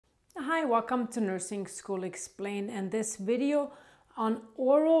Hi, welcome to Nursing School Explained and this video on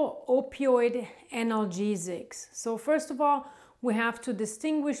oral opioid analgesics. So first of all, we have to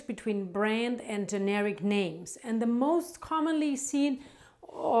distinguish between brand and generic names. And the most commonly seen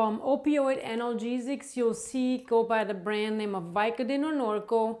opioid analgesics you'll see go by the brand name of Vicodin or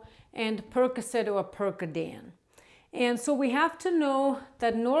Norco and Percocet or Percodan. And so we have to know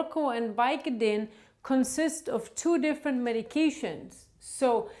that Norco and Vicodin consist of two different medications.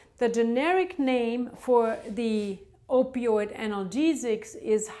 So the generic name for the opioid analgesics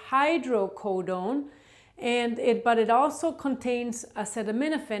is hydrocodone, but it also contains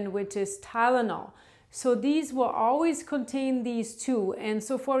acetaminophen, which is Tylenol. So these will always contain these two. And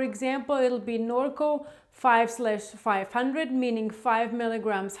so for example, it'll be Norco 5/500, meaning 5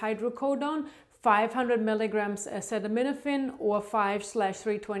 milligrams hydrocodone, 500 milligrams acetaminophen, or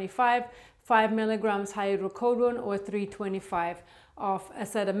 5/325, 5 milligrams hydrocodone or 325 of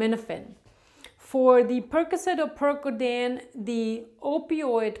acetaminophen. For the Percocet or Percodan, the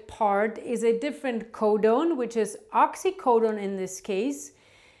opioid part is a different codone, which is oxycodone in this case,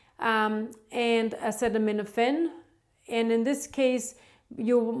 and acetaminophen. And in this case,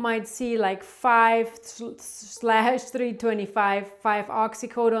 you might see like 5/325, 5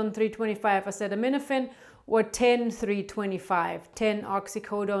 oxycodone, 325 acetaminophen, or 10/325, 10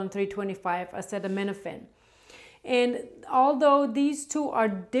 oxycodone, 325 acetaminophen. And although these two are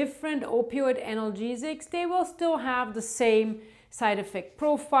different opioid analgesics, they will still have the same side effect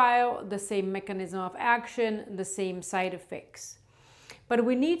profile, the same mechanism of action, the same side effects. But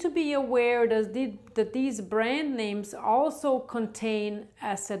we need to be aware that these brand names also contain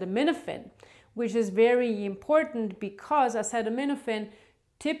acetaminophen, which is very important because acetaminophen,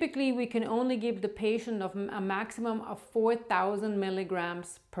 typically we can only give the patient a maximum of 4,000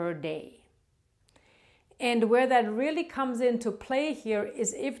 milligrams per day. And where that really comes into play here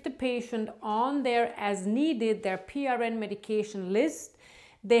is if the patient on their as needed, their PRN medication list,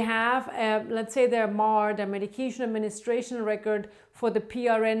 they have, let's say their MAR, their medication administration record for the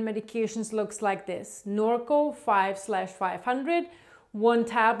PRN medications looks like this. Norco 5/500, 1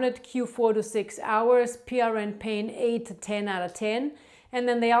 tablet Q4 to 6 hours, PRN pain 8 to 10 out of 10. And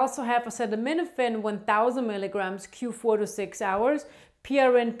then they also have acetaminophen 1000 milligrams Q4 to 6 hours,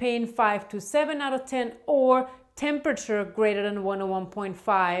 PRN pain 5 to 7 out of 10, or temperature greater than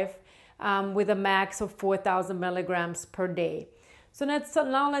 101.5 with a max of 4,000 milligrams per day. So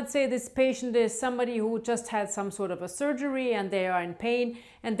now let's say this patient is somebody who just had some sort of a surgery and they are in pain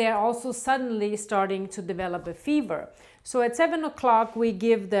and they're also suddenly starting to develop a fever. So at 7 o'clock we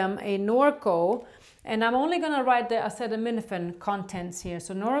give them a Norco, and I'm only going to write the acetaminophen contents here.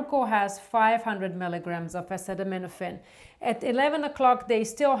 So Norco has 500 milligrams of acetaminophen. At 11 o'clock they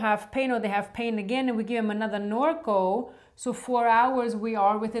still have pain, or they have pain again, and we give them another Norco. So 4 hours, we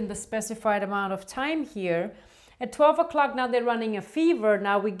are within the specified amount of time here. At 12 o'clock now they're running a fever.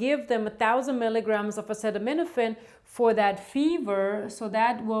 Now we give them 1000 milligrams of acetaminophen for that fever. So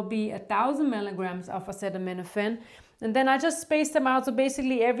that will be 1000 milligrams of acetaminophen. And then I just space them out. So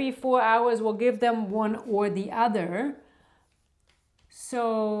basically every 4 hours we'll give them one or the other.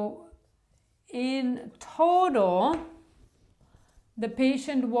 So in total, the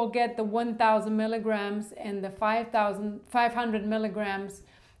patient will get the 1000 milligrams and the 500 milligrams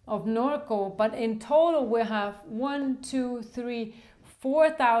of Norco. But in total, we'll have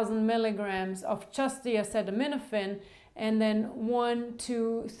 4,000 milligrams of just the acetaminophen. And then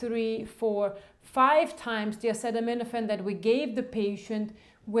 5 times the acetaminophen that we gave the patient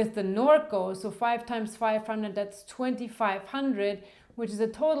with the Norco. So 5 times 500, that's 2,500, which is a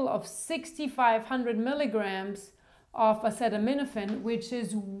total of 6,500 milligrams of acetaminophen, which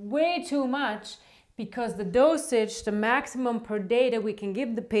is way too much because the dosage, the maximum per day that we can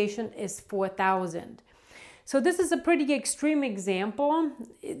give the patient is 4,000. So this is a pretty extreme example.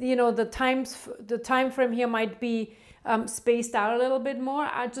 You know, the time frame here might be spaced out a little bit more.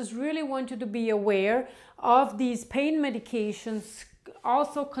 I just really want you to be aware of these pain medications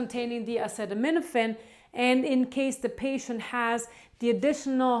also containing the acetaminophen, and in case the patient has the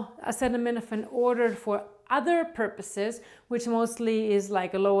additional acetaminophen ordered for other purposes, which mostly is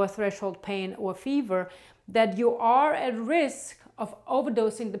like a lower threshold pain or fever, that you are at risk of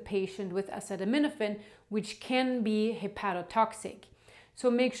overdosing the patient with acetaminophen, which can be hepatotoxic. So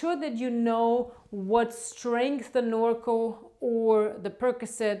make sure that you know what strength the Norco or the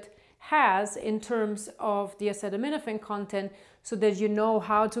Percocet has in terms of the acetaminophen content, so that you know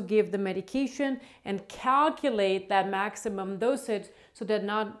how to give the medication and calculate that maximum dosage, so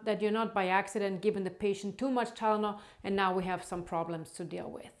that you're not by accident giving the patient too much Tylenol and now we have some problems to deal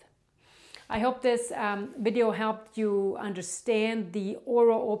with. I hope this video helped you understand the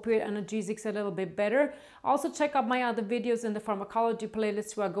oral opioid analgesics a little bit better. Also check out my other videos in the pharmacology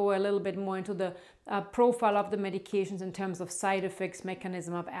playlist where I go a little bit more into the profile of the medications in terms of side effects,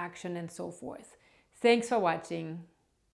 mechanism of action, and so forth. Thanks for watching.